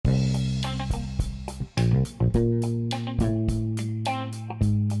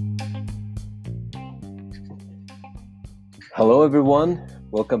Hello everyone,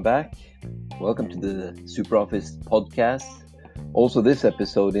 welcome back. Welcome to the SuperOffice podcast. Also this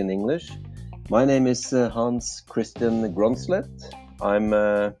episode in English. My name is Hans Christian Gronslet. I'm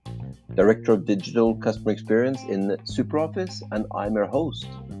Director of Digital Customer Experience in SuperOffice, and I'm your host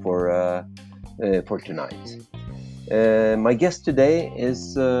for tonight. My guest today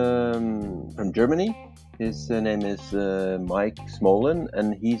is from Germany. His name is Mike Smolen,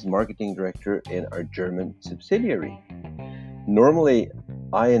 and he's Marketing Director in our German subsidiary. Normally,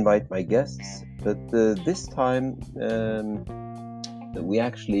 I invite my guests, but this time we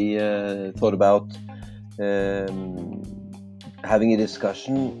actually thought about having a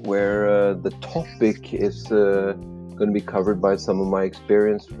discussion where the topic is going to be covered by some of my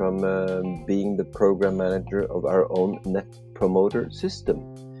experience from being the program manager of our own Net Promoter system.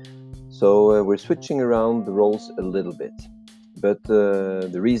 So we're switching around the roles a little bit. But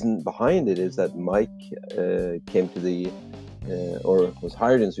the reason behind it is that Mike came to or was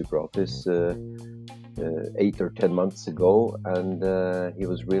hired in SuperOffice 8 or 10 months ago, and he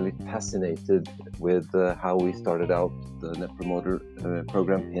was really fascinated with how we started out the Net Promoter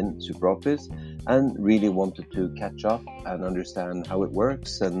program in SuperOffice, and really wanted to catch up and understand how it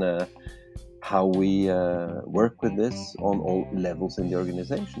works and how we work with this on all levels in the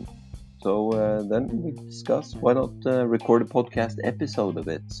organization. So then we discussed why not record a podcast episode of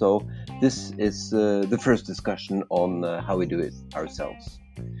it. So this is the first discussion on how we do it ourselves.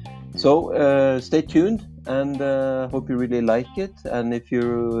 So stay tuned, and hope you really like it. And if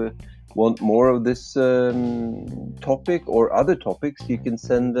you want more of this topic or other topics, you can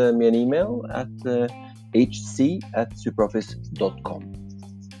send me an email at hc@superoffice.com.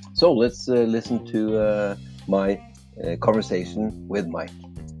 So let's listen to my conversation with Mike.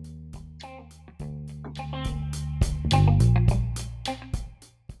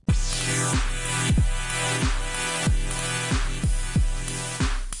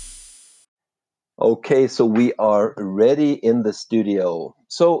 Okay, so we are ready in the studio.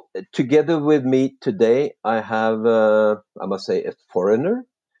 So together with me today, I have, I must say, a foreigner,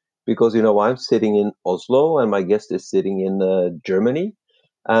 because, I'm sitting in Oslo and my guest is sitting in Germany.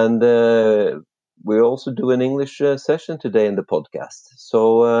 And we also do an English session today in the podcast.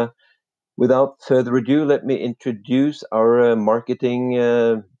 So without further ado, let me introduce our marketing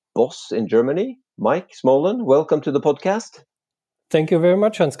boss in Germany, Mike Smolen. Welcome to the podcast. Thank you very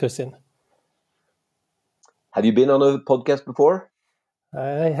much, Hans Christian. Have you been on a podcast before?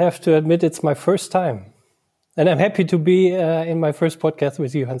 I have to admit it's my first time. And I'm happy to be in my first podcast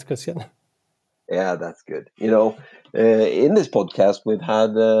with you, Hans Christian. Yeah, that's good. In this podcast, we've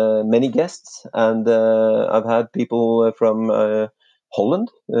had many guests, and I've had people from Holland,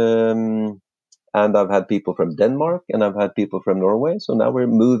 and I've had people from Denmark, and I've had people from Norway. So now we're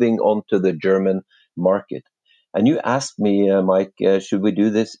moving on to the German market. And you asked me, Mike, should we do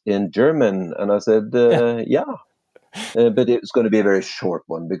this in German? And I said, yeah. But it's going to be a very short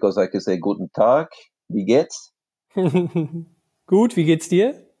one, because I could say, Guten Tag, wie geht's? Gut, wie geht's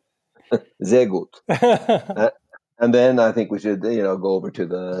dir? Sehr gut. And then I think we should, go over to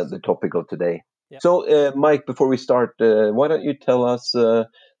the topic of today. Yeah. So, Mike, before we start, why don't you tell us a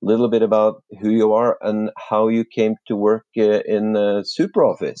little bit about who you are and how you came to work in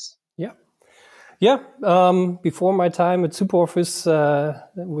SuperOffice? Yeah, before my time at SuperOffice,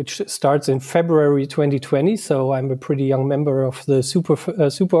 which starts in February 2020, so I'm a pretty young member of the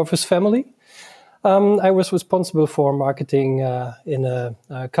SuperOffice family. I was responsible for marketing in a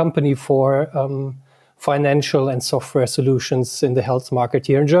company for financial and software solutions in the health market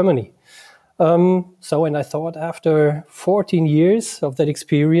here in Germany. And I thought, after 14 years of that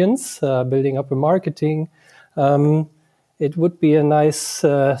experience, building up a marketing, it would be a nice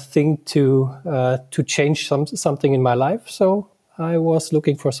thing to change something in my life. So I was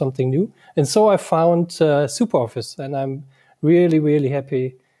looking for something new. And so I found SuperOffice, and I'm really, really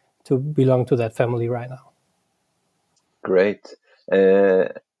happy to belong to that family right now. Great.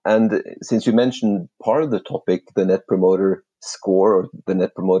 And since you mentioned part of the topic, the Net Promoter score or the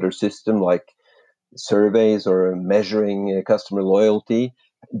Net Promoter system, like surveys or measuring customer loyalty,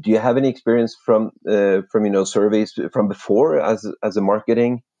 do you have any experience from surveys from before as a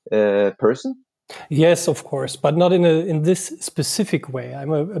marketing person? Yes, of course, but not in this specific way.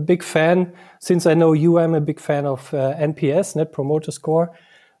 I'm a big fan. Since I know you, I'm a big fan of NPS, Net Promoter Score,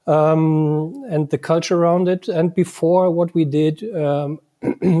 and the culture around it. And before, what we did,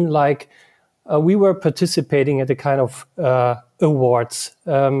 we were participating at a kind of awards,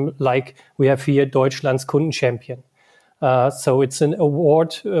 like we have here Deutschland's Kundenchampion. So it's an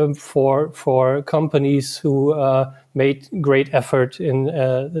award for companies who made great effort in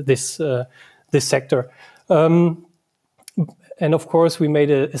this sector. And of course, we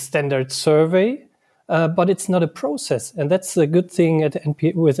made a standard survey, but it's not a process, and that's a good thing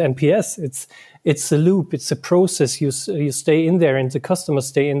with NPS. It's a loop, it's a process. You stay in there, and the customers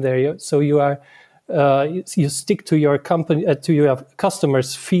stay in there. So you stick to your company, to your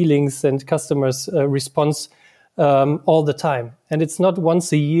customers' feelings and customers' response all the time. And it's not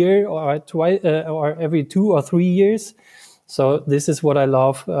once a year or twice or every 2 or 3 years. So this is what I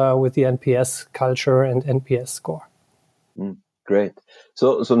love with the NPS culture and NPS score. Great.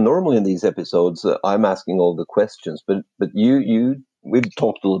 So normally in these episodes, I'm asking all the questions, but we've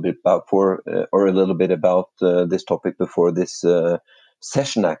talked a little bit about this topic before this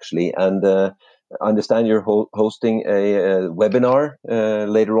session actually, and I understand you're hosting a webinar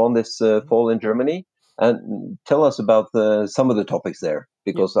later on this fall in Germany. And tell us about some of the topics there,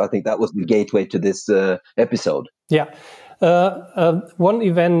 because I think that was the gateway to this episode. Yeah. One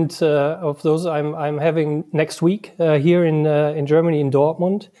event of those I'm having next week here in Germany, in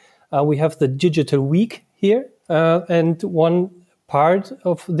Dortmund. We have the Digital Week here, and one part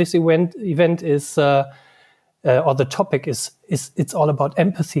of this event is, or the topic is it's all about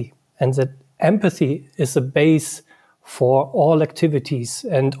empathy, and that empathy is a base for all activities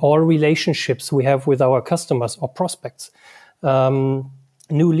and all relationships we have with our customers or prospects,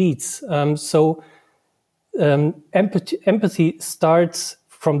 new leads. Empathy starts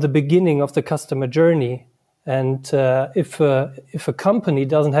from the beginning of the customer journey, and if a company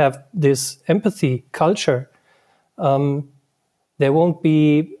doesn't have this empathy culture, there won't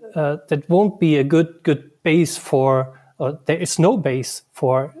be a good base for. There is no base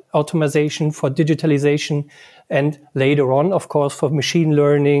for automation, for digitalization, and later on, of course, for machine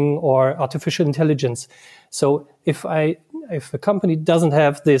learning or artificial intelligence. So if a company doesn't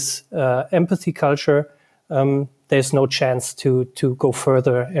have this empathy culture, there's no chance to go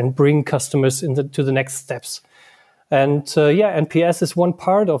further and bring customers to the next steps. And NPS is one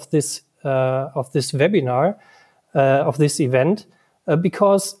part of this webinar, of this event,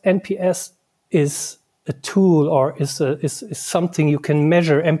 because NPS is a tool, or is something you can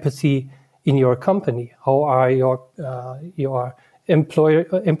measure empathy in your company. How are your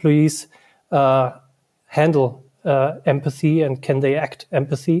employees handle empathy, and can they act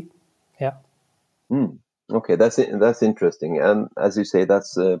empathy? Yeah. Okay, that's interesting, and as you say,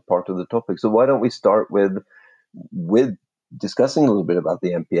 that's part of the topic. So why don't we start with discussing a little bit about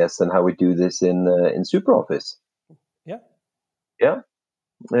the NPS and how we do this in SuperOffice? Yeah.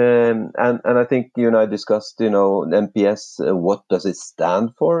 And I think you and I discussed, NPS. What does it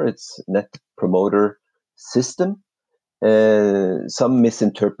stand for? It's Net Promoter System. Some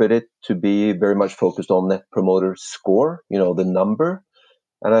misinterpret it to be very much focused on Net Promoter Score, the number.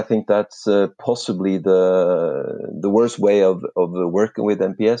 And I think that's possibly the worst way of working with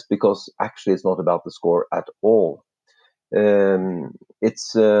NPS, because actually it's not about the score at all.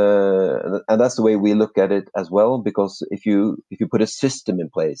 It's and that's the way we look at it as well, because if you put a system in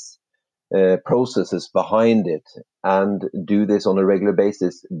place, processes behind it, and do this on a regular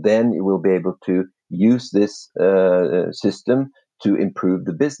basis, then you will be able to use this system to improve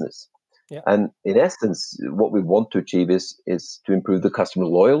the business. Yeah. And in essence, what we want to achieve is to improve the customer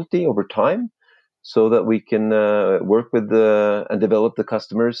loyalty over time, so that we can work with and develop the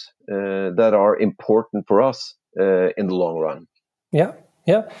customers that are important for us in the long run. Yeah,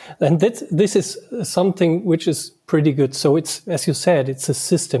 and this is something which is pretty good. So it's, as you said, it's a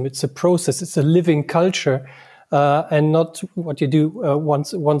system, it's a process, it's a living culture, and not what you do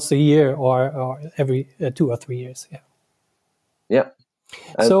once a year or every 2 or 3 years. Yeah. Yeah.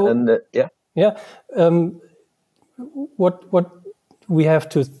 What we have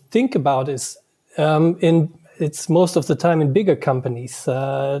to think about is it's most of the time in bigger companies.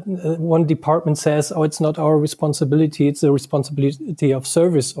 One department says, "Oh, it's not our responsibility; it's the responsibility of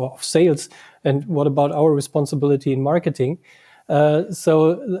service or of sales." And what about our responsibility in marketing?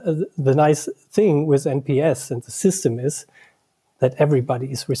 So the nice thing with NPS and the system is that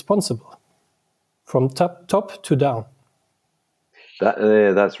everybody is responsible, from top to down.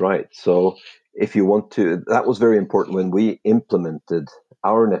 That's right. So if you want to, that was very important when we implemented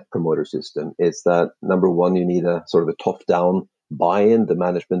our Net Promoter System, is that number one, you need a sort of a top-down buy-in, the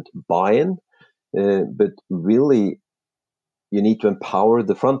management buy-in, but really you need to empower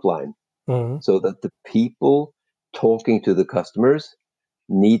the front line, so that the people talking to the customers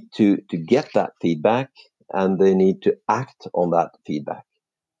need to get that feedback, and they need to act on that feedback.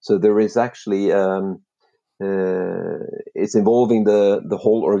 So there is actually it's involving the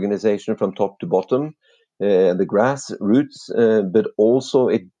whole organization from top to bottom. the grassroots, but also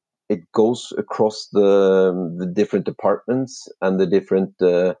it goes across the different departments and the different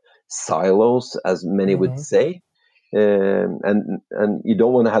silos, as many would say. And you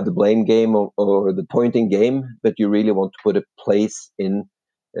don't want to have the blame game or the pointing game, but you really want to put a place in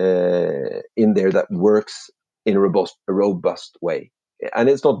there that works in a robust way. And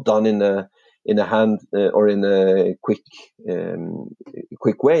it's not done in a hand or in a quick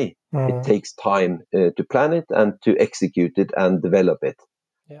way. It takes time to plan it and to execute it and develop it.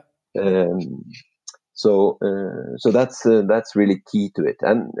 Yeah. So that's really key to it.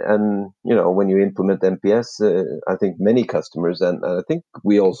 And when you implement NPS, I think many customers, and I think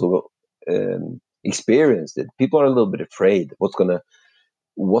we also experienced it. People are a little bit afraid. What's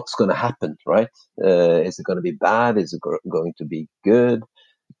gonna happen, right? Is it gonna be bad? Is it going to be good?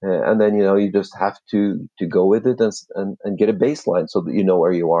 And then you just have to go with it and get a baseline so that you know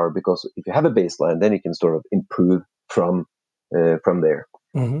where you are. Because if you have a baseline, then you can sort of improve from there.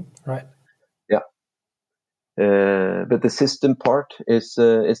 Right. Yeah. But the system part is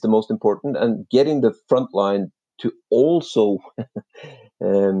the most important, and getting the front line to also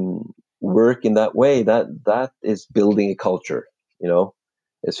work in that way. That is building a culture.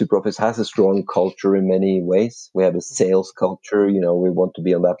 SuperOffice has a strong culture in many ways. We have a sales culture. We want to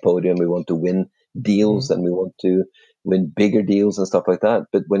be on that podium. We want to win deals, and we want to win bigger deals and stuff like that.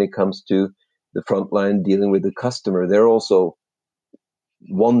 But when it comes to the front line dealing with the customer, they're also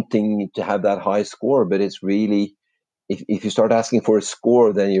wanting to have that high score. But it's really, if you start asking for a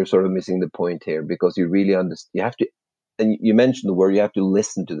score, then you're sort of missing the point here, because you really understand. You have to, and you mentioned the word, you have to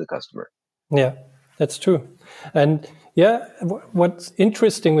listen to the customer. Yeah, that's true. And yeah, what's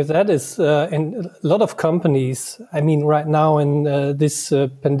interesting with that is in a lot of companies, I mean, right now in this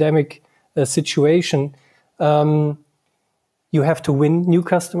pandemic situation, you have to win new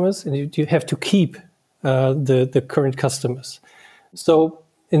customers and you have to keep the current customers. So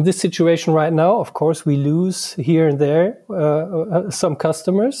in this situation right now, of course, we lose here and there some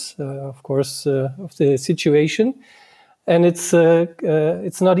customers, of course, of the situation. And it's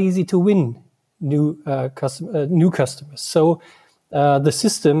not easy to win new customers. So the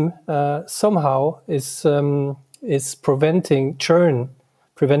system somehow is preventing churn,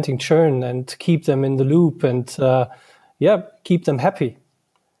 and keep them in the loop, and keep them happy.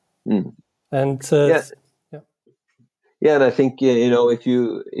 And yeah, and I think if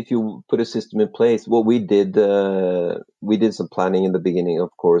you put a system in place, well, we did some planning in the beginning,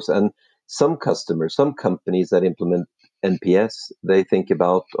 of course, and some companies that implement NPS, they think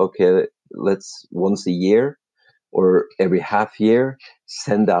about, okay, let's once a year or every half year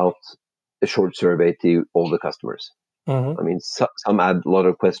send out a short survey to all the customers. I mean, some add a lot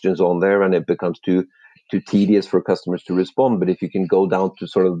of questions on there, and it becomes too tedious for customers to respond. But if you can go down to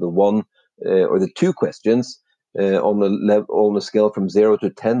sort of the one or the two questions on a scale from 0 to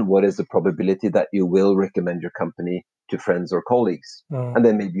 10, what is the probability that you will recommend your company to friends or colleagues? And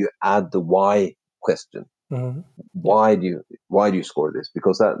then maybe you add the why question. Why do you score this?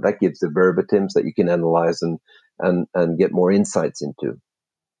 Because that gives the verbatims that you can analyze and get more insights into.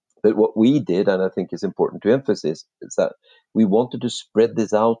 But what we did, and I think is important to emphasize, is that we wanted to spread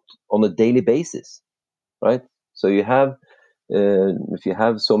this out on a daily basis, right? So you have, if you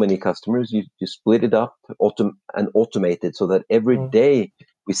have so many customers, you split it up and automate it so that every day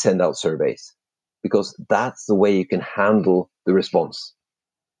we send out surveys, because that's the way you can handle the response.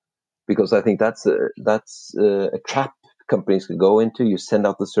 Because I think that's a trap companies can go into. You send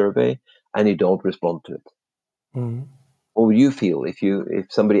out the survey and you don't respond to it. What would you feel if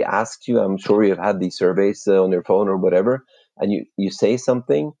somebody asked you? I'm sure you've had these surveys on your phone or whatever, and you say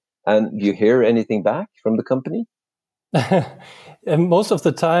something, and do you hear anything back from the company? And most of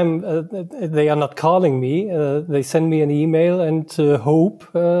the time, they are not calling me. They send me an email and hope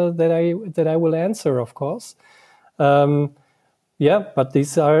that I will answer, of course. But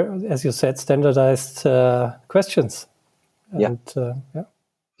these are, as you said, standardized questions. And,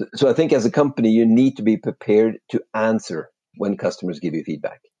 So I think as a company, you need to be prepared to answer when customers give you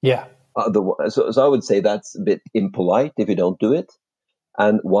feedback. Yeah. So I would say that's a bit impolite if you don't do it.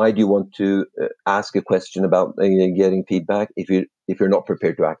 And why do you want to ask a question about getting feedback if you're not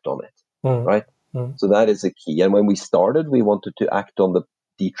prepared to act on it, right? So that is a key. And when we started, we wanted to act on the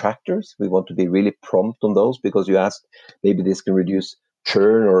detractors. We want to be really prompt on those, because you asked, maybe this can reduce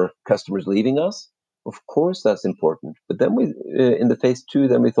churn or customers leaving us. Of course, that's important. But then we, in the phase 2,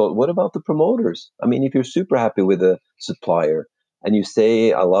 then we thought, what about the promoters? I mean, if you're super happy with a supplier and you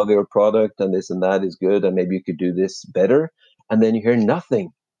say, I love your product and this and that is good, and maybe you could do this better, and then you hear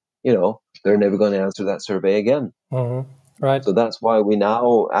nothing, they're never going to answer that survey again. Right. So that's why we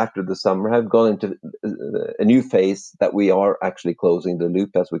now, after the summer, have gone into a new phase that we are actually closing the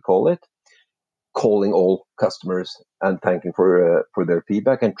loop, as we call it, calling all customers and thanking for their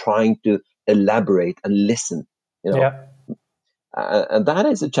feedback and trying to elaborate and listen. Yeah. And that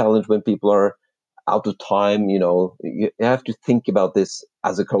is a challenge when people are out of time. You have to think about this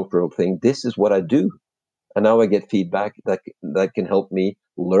as a cultural thing. This is what I do, and now I get feedback that can help me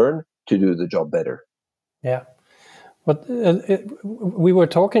learn to do the job better. Yeah. But we were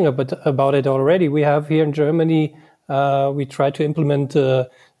talking about it already. We have here in Germany, we try to implement the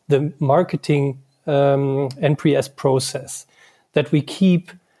marketing NPS process, that we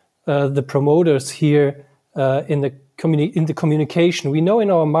keep the promoters here in the communication. We know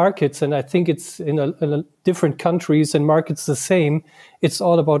in our markets, and I think it's in different countries and markets the same, it's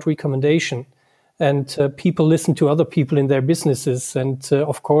all about recommendation. And people listen to other people in their businesses. And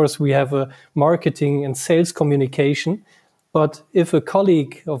of course, we have a marketing and sales communication. But if a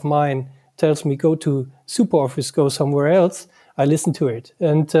colleague of mine tells me, go to SuperOffice, go somewhere else, I listen to it.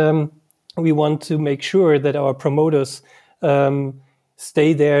 And we want to make sure that our promoters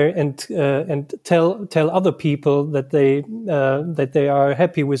stay there and tell other people that they are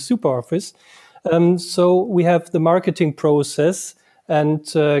happy with SuperOffice. So we have the marketing process and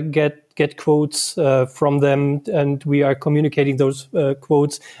get quotes from them, and we are communicating those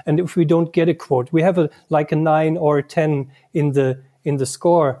quotes. And if we don't get a quote, we have a 9 or a 10 in the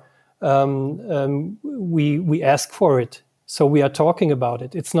score. We ask for it. So we are talking about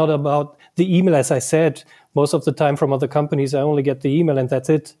it. It's not about the email, as I said. Most of the time from other companies, I only get the email and that's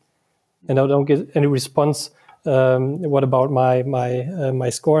it, and I don't get any response. What about my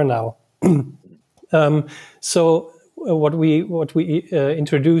score now? So what we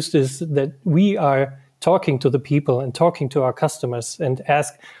introduced is that we are talking to the people and talking to our customers and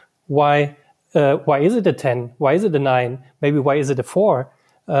ask why is it a 10? Why is it a 9? Maybe why is it a 4?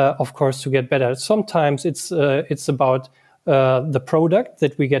 Of course, to get better. Sometimes it's about the product,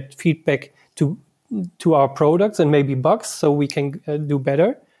 that we get feedback to our products and maybe bugs, so we can do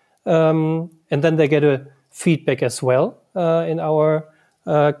better. And then they get a feedback as well in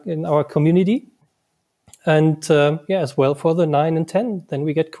our community. And as well for the 9 and 10, then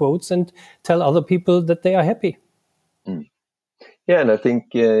we get quotes and tell other people that they are happy. Mm. Yeah, and I think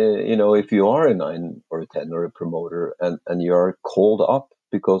if you are a 9 or a 10 or a promoter and you are called up,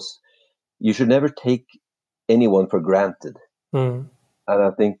 because you should never take anyone for granted. And I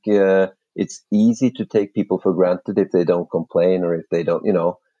think it's easy to take people for granted if they don't complain or if they don't,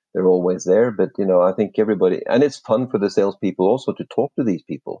 they're always there. But I think everybody, and it's fun for the salespeople also to talk to these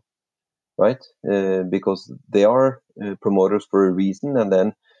people. Right? Because they are promoters for a reason. And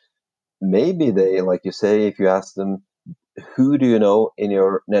then maybe they, like you say, if you ask them, who do you know in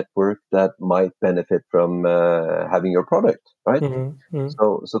your network that might benefit from having your product, right?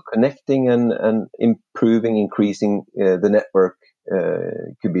 So connecting and improving, increasing the network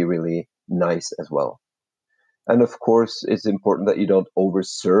could be really nice as well. And of course, it's important that you don't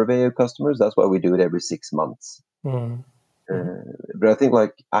over-survey your customers. That's why we do it every 6 months. But I think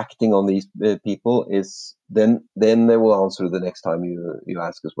acting on these people is then they will answer the next time you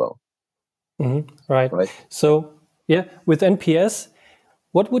ask as well. Right. So with NPS,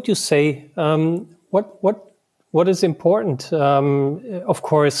 what would you say? What is important? Of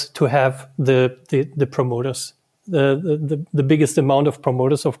course, to have the promoters, the biggest amount of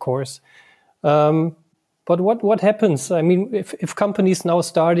promoters, of course. But what happens? I mean, if companies now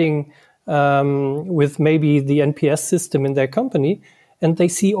starting with maybe the NPS system in their company, and they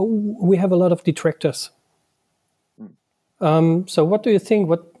see, we have a lot of detractors. So what do you think?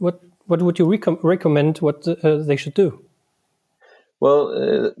 What would you recommend? What they should do?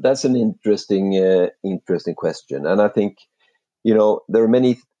 Well, that's an interesting question, and I think there are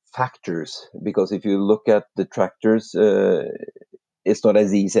many factors, because if you look at detractors, it's not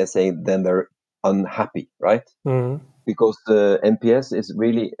as easy as saying then they're unhappy, right? Because the NPS is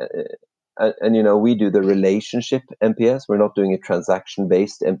really, and we do the relationship NPS. We're not doing a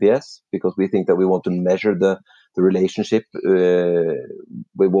transaction-based NPS because we think that we want to measure the relationship with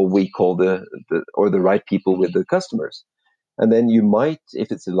what we call the right people with the customers. And then you might,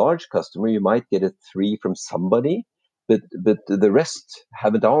 if it's a large customer, you might get a 3 from somebody, but the rest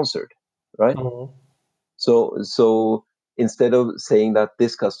haven't answered, right? So instead of saying that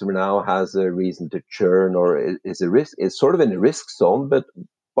this customer now has a reason to churn or is a risk, it's sort of in a risk zone, but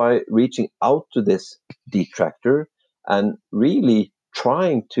by reaching out to this detractor and really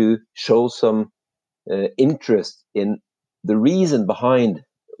trying to show some interest in the reason behind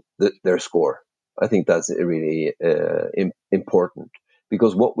their score, I think that's really important.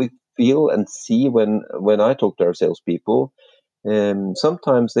 Because what we feel and see when I talk to our salespeople.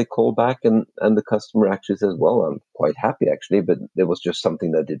 Sometimes they call back and the customer actually says, well, I'm quite happy actually, but there was just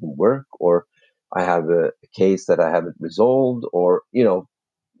something that didn't work, or I have a case that I haven't resolved, or,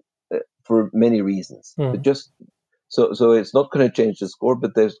 for many reasons. But just so it's not going to change the score,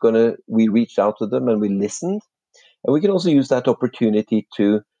 but we reached out to them and we listened. And we can also use that opportunity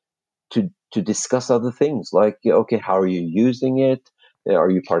to discuss other things like, okay, how are you using it? Are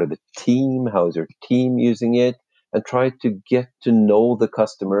you part of a team? How is your team using it? And try to get to know the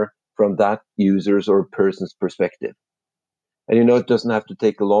customer from that user's or person's perspective. And it doesn't have to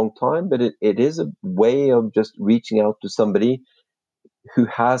take a long time, but it is a way of just reaching out to somebody who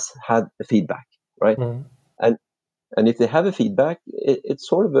has had a feedback, right? And if they have a feedback, it's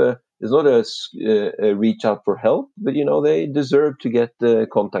sort of it's not a reach out for help, but they deserve to get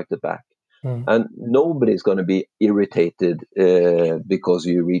contacted back. And nobody's going to be irritated because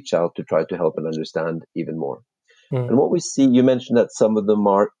you reach out to try to help and understand even more. And what we see, you mentioned that some of them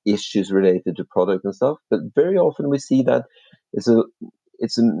are issues related to product and stuff, but very often we see that it's a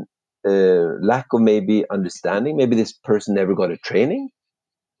lack of maybe understanding. Maybe this person never got a training.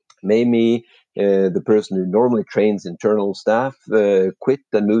 Maybe the person who normally trains internal staff quit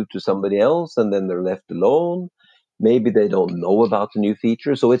and moved to somebody else, and then they're left alone. Maybe they don't know about the new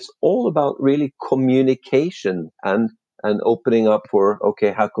feature. So it's all about really communication and opening up for,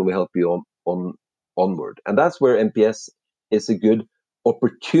 okay, how can we help you onward? And that's where NPS is a good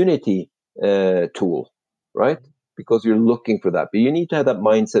opportunity tool, right? Because you're looking for that. But you need to have that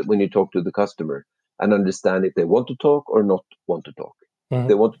mindset when you talk to the customer and understand if they want to talk or not want to talk. If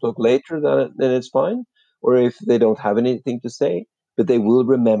they want to talk later, then it's fine. Or if they don't have anything to say, but they will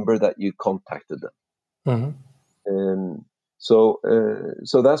remember that you contacted them. So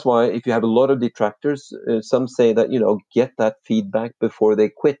that's why if you have a lot of detractors, some say that, get that feedback before they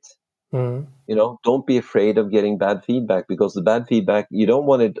quit. Don't be afraid of getting bad feedback, because the bad feedback, you don't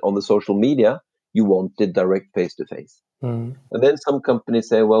want it on the social media. You want it direct face-to-face. And then some companies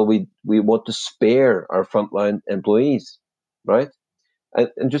say, well, we want to spare our frontline employees, right?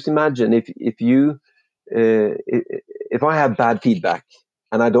 And just imagine if I have bad feedback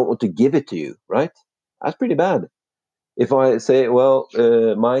and I don't want to give it to you, right? That's pretty bad. If I say, well,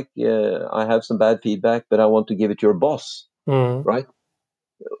 Mike, I have some bad feedback, but I want to give it to your boss, right?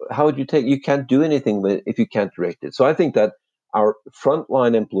 How would you take? You can't do anything with it if you can't direct it. So I think that our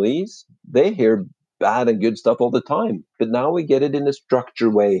frontline employees, they hear bad and good stuff all the time, but now we get it in a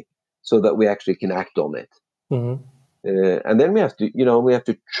structured way so that we actually can act on it. And then we have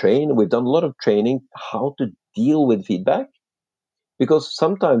to train. We've done a lot of training how to deal with feedback, because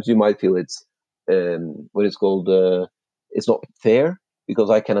sometimes you might feel it's what it's called. It's not fair because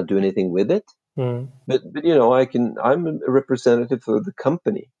I cannot do anything with it. But I'm a representative for the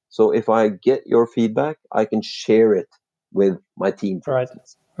company. So if I get your feedback, I can share it with my team, for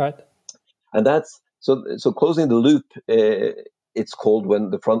instance. Right. And that's so closing the loop. It's called when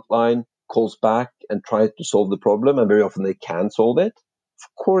the frontline calls back and tries to solve the problem, and very often they can solve it.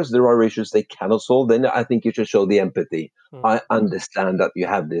 Of course, there are issues they cannot solve. Then I think you should show the empathy. I understand that you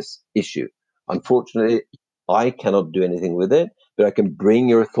have this issue. Unfortunately, I cannot do anything with it, but I can bring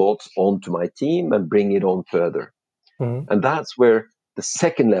your thoughts onto my team and bring it on further. And that's where the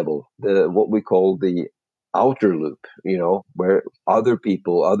second level, what we call the outer loop, where other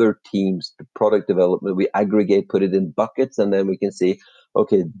people, other teams, the product development, we aggregate, put it in buckets, and then we can see,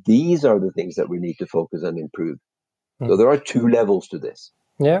 okay, these are the things that we need to focus and improve. So there are two levels to this.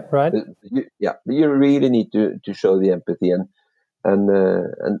 Yeah, right. You really need to show the empathy, and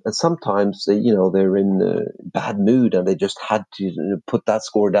sometimes they're in a bad mood and they just had to put that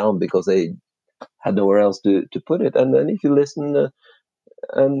score down because they had nowhere else to put it. And then if you listen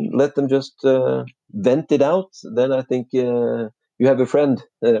and let them just vent it out, then I think you have a friend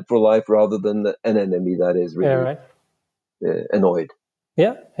for life rather than an enemy that is really annoyed.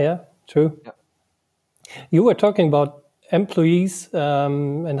 Yeah, true. Yeah. You were talking about employees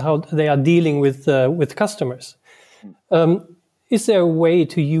and how they are dealing with customers. Is there a way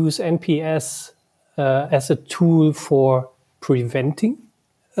to use NPS as a tool for preventing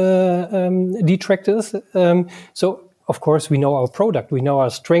detractors? So, of course, we know our product, we know our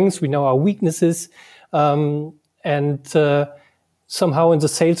strengths, we know our weaknesses, and somehow in the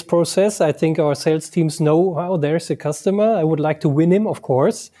sales process, I think our sales teams know, oh, there's a customer, I would like to win him, of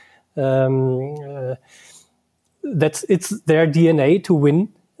course. It's their DNA to win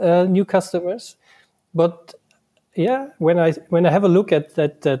new customers, but yeah, when I have a look at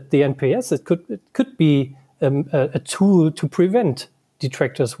the NPS, it could be a tool to prevent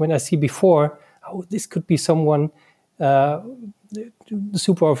detractors. When I see before, oh, this could be someone the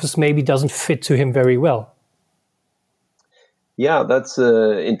SuperOffice maybe doesn't fit to him very well. Yeah, that's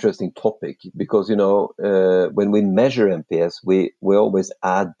an interesting topic because, when we measure NPS, we always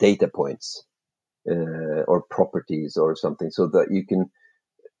add data points or properties or something so that you can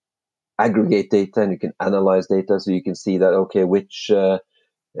aggregate data and you can analyze data so you can see that, okay, which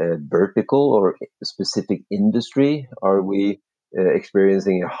vertical or specific industry are we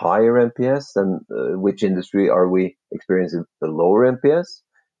experiencing a higher NPS, and which industry are we experiencing the lower NPS?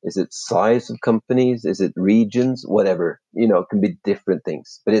 Is it size of companies? Is it regions? Whatever, it can be different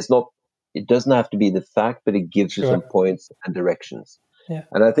things, but it doesn't have to be the fact, but it gives you some points and directions. Yeah.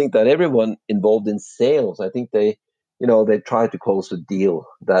 And I think that everyone involved in sales, I think they try to close a deal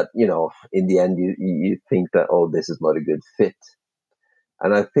that, in the end you think that, oh, this is not a good fit.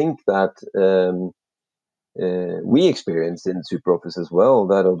 And I think that we experience in SuperOffice as well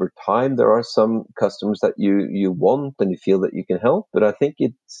that over time there are some customers that you want and you feel that you can help. But I think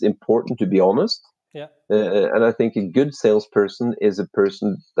it's important to be honest. Yeah. And I think a good salesperson is a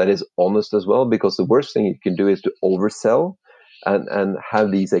person that is honest as well, because the worst thing you can do is to oversell and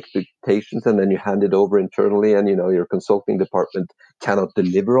have these expectations, and then you hand it over internally, and your consulting department cannot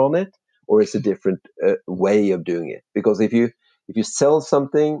deliver on it, or it's a different way of doing it. Because if you sell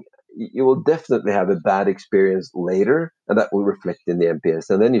something, you will definitely have a bad experience later, and that will reflect in the NPS.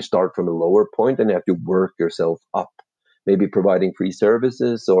 And then you start from a lower point and you have to work yourself up, maybe providing free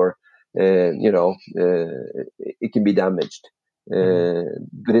services, or it can be damaged.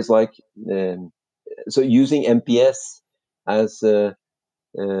 But it's like, so using NPS as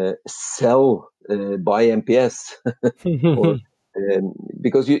sell by NPS, or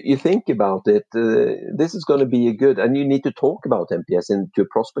because you think about it, this is going to be a good, and you need to talk about NPS to a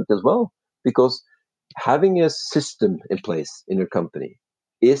prospect as well, because having a system in place in your company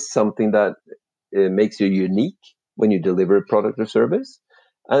is something that makes you unique when you deliver a product or service,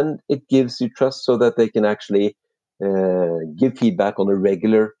 and it gives you trust so that they can actually give feedback on a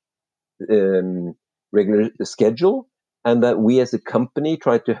regular schedule, and that we as a company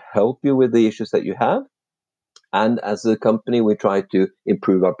try to help you with the issues that you have. And as a company, we try to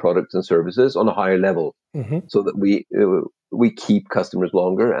improve our products and services on a higher level, so that we keep customers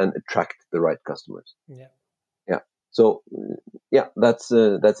longer and attract the right customers. Yeah. So that's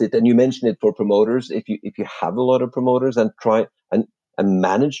it. And you mentioned it for promoters. If you have a lot of promoters, and try and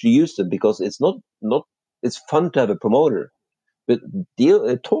manage to use them, because it's not it's fun to have a promoter, but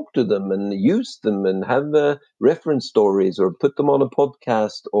talk to them and use them, and have reference stories, or put them on a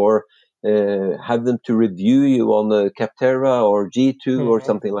podcast, or have them to review you on the Capterra or G2 or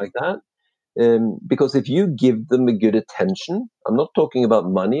something like that. Because if you give them a good attention, I'm not talking about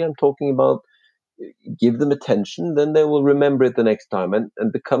money, I'm talking about give them attention, then they will remember it the next time, and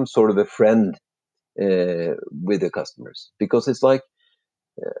become sort of a friend with the customers. Because it's like,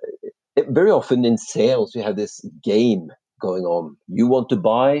 very often in sales, you have this game going on. You want to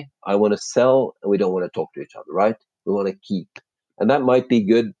buy, I want to sell, and we don't want to talk to each other, right? We want to keep. And that might be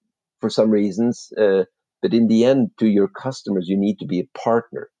good for some reasons, but in the end, to your customers, you need to be a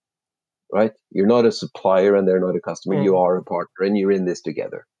partner, right? You're not a supplier and they're not a customer. You are a partner, and you're in this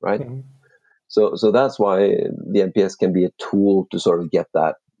together, right? So that's why the NPS can be a tool to sort of get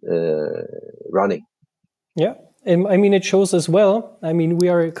that running. Yeah. And I mean, it shows as well. I mean, we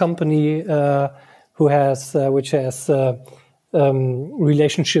are a company which has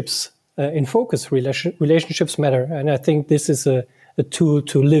relationships in focus. Relationships matter, and I think this is a tool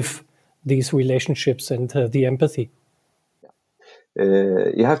to live these relationships and the empathy.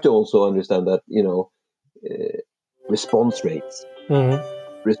 You have to also understand that response rates.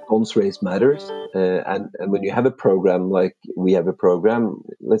 Response rates matters, and when you have a program like we have a program,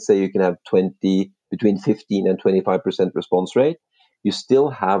 let's say you can have between 15 and 25% response rate, you still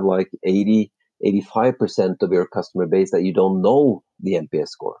have like 85% of your customer base that you don't know the NPS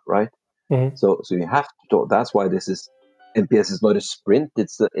score, right? So you have to talk. That's why NPS is not a sprint.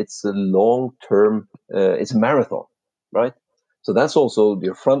 It's a long term. It's a marathon, right? So that's also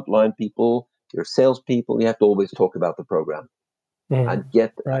your frontline people, your salespeople. You have to always talk about the program. And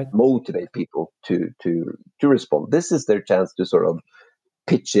motivate people to respond. This is their chance to sort of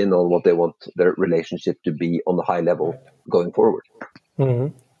pitch in on what they want their relationship to be on the high level going forward.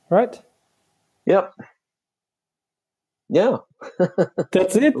 Right. Yep. Yeah.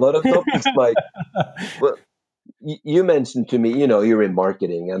 That's it. A lot of topics, like, well, you mentioned to me, you're in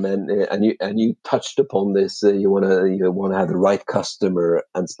marketing, and then and you touched upon this. You want to have the right customer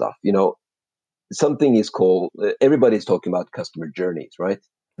and stuff. Something is called, everybody's talking about customer journeys, right?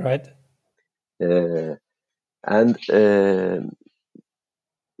 Right. And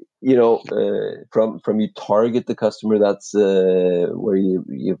from you target the customer, that's where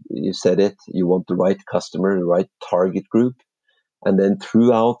you said it. You want the right customer, the right target group, and then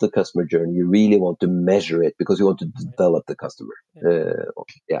throughout the customer journey, you really want to measure it because you want to develop the customer.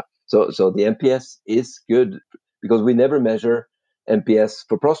 So the NPS is good because we never measure NPS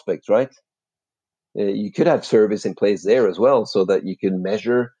for prospects, right? You could have service in place there as well, so that you can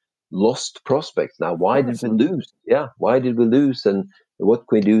measure lost prospects. Now, why did we lose? Why did we lose, and what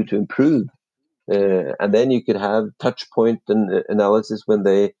can we do to improve? And then you could have touch point analysis when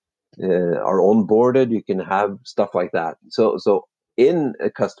they are onboarded. You can have stuff like that. So in a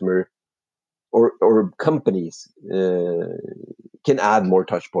customer or companies can add more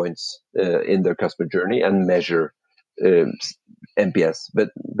touch points in their customer journey and measure NPS. But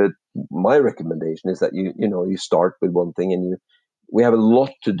my recommendation is that you start with one thing, and we have a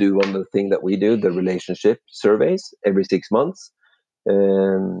lot to do on the thing that we do, the relationship surveys every 6 months,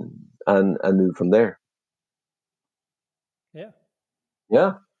 and move from there.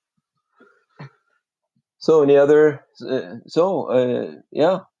 Yeah. So any other? That's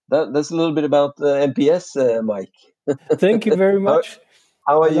a little bit about NPS, Mike. Thank you very much.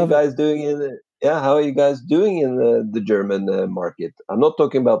 How are you guys doing How are you guys doing in the German market? I'm not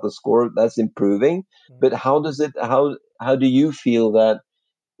talking about the score, that's improving, but how do you feel that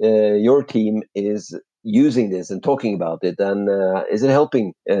your team is using this and talking about it, and is it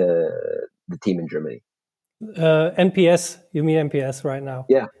helping the team in Germany? NPS, you mean NPS right now?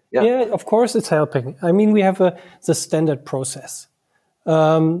 Yeah. Of course it's helping. I mean, we have the standard process.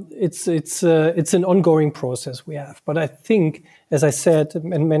 It's an ongoing process we have, but I think, as I said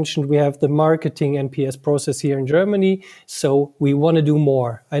and mentioned, we have the marketing NPS process here in Germany, so we want to do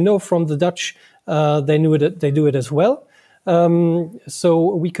more. I know from the Dutch, they do it as well,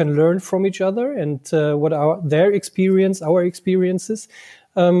 so we can learn from each other and what their experience, our experiences.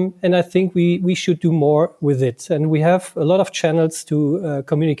 And I think we should do more with it. And we have a lot of channels to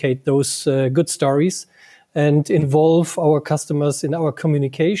communicate those good stories and involve our customers in our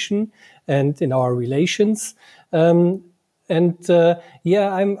communication and in our relations. I'm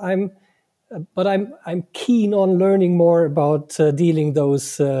keen on learning more about dealing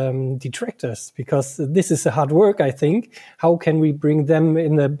those detractors, because this is a hard work, I think. How can we bring them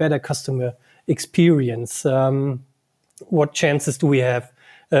in a better customer experience? What chances do we have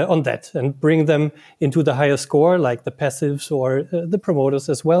on that, and bring them into the higher score, like the passives or the promoters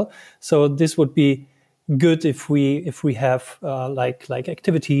as well? So this would be good if we have like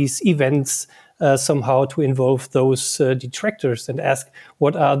activities, events, somehow to involve those detractors and ask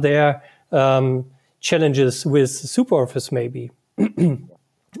what are their challenges with SuperOffice maybe. So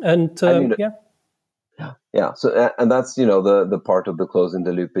and that's the part of the closing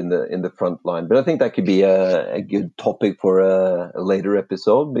the loop in the front line. But I think that could be a good topic for a later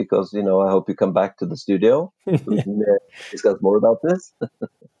episode, because I hope you come back to the studio so we can discuss more about this.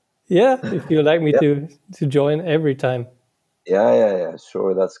 Yeah, if you'd like me to join every time. Yeah,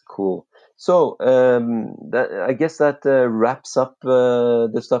 sure, that's cool. So I guess that wraps up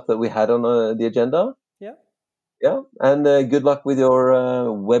the stuff that we had on the agenda. Yeah, and good luck with your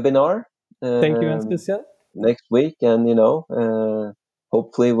webinar. Thank you, Hans-Christian. Next week, and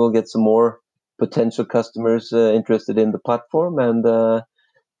hopefully we'll get some more potential customers interested in the platform, and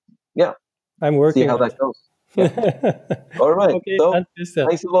I'm working. See how that goes. Yeah. All right. Okay, so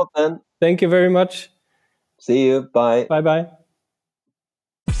thanks a lot, then. Thank you very much. See you. Bye. Bye.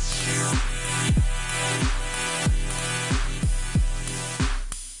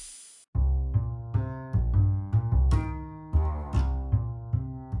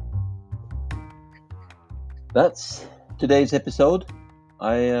 That's today's episode.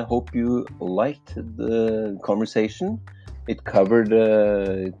 I hope you liked the conversation. It covered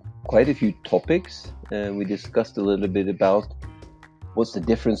quite a few topics. We discussed a little bit about what's the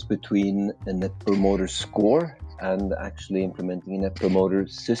difference between a Net Promoter Score and actually implementing a Net Promoter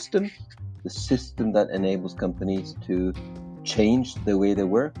System, the system that enables companies to change the way they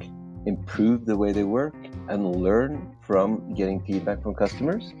work, improve the way they work, and learn from getting feedback from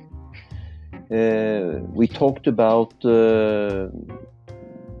customers. We talked about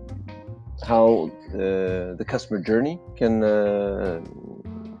how the customer journey can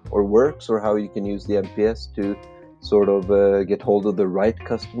or works, or how you can use the NPS to sort of get hold of the right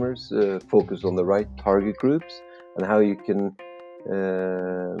customers, focus on the right target groups, and how you can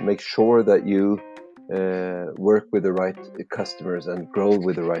make sure that you work with the right customers and grow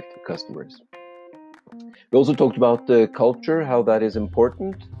with the right customers. We also talked about culture, how that is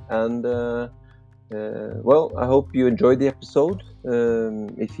important, and I hope you enjoyed the episode.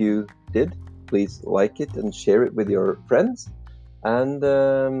 If you did, please like it and share it with your friends. And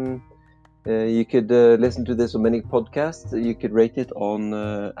you could listen to this on many podcasts. You could rate it on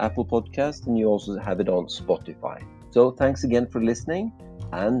Apple Podcasts, and you also have it on Spotify. So thanks again for listening,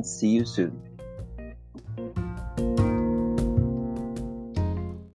 and see you soon.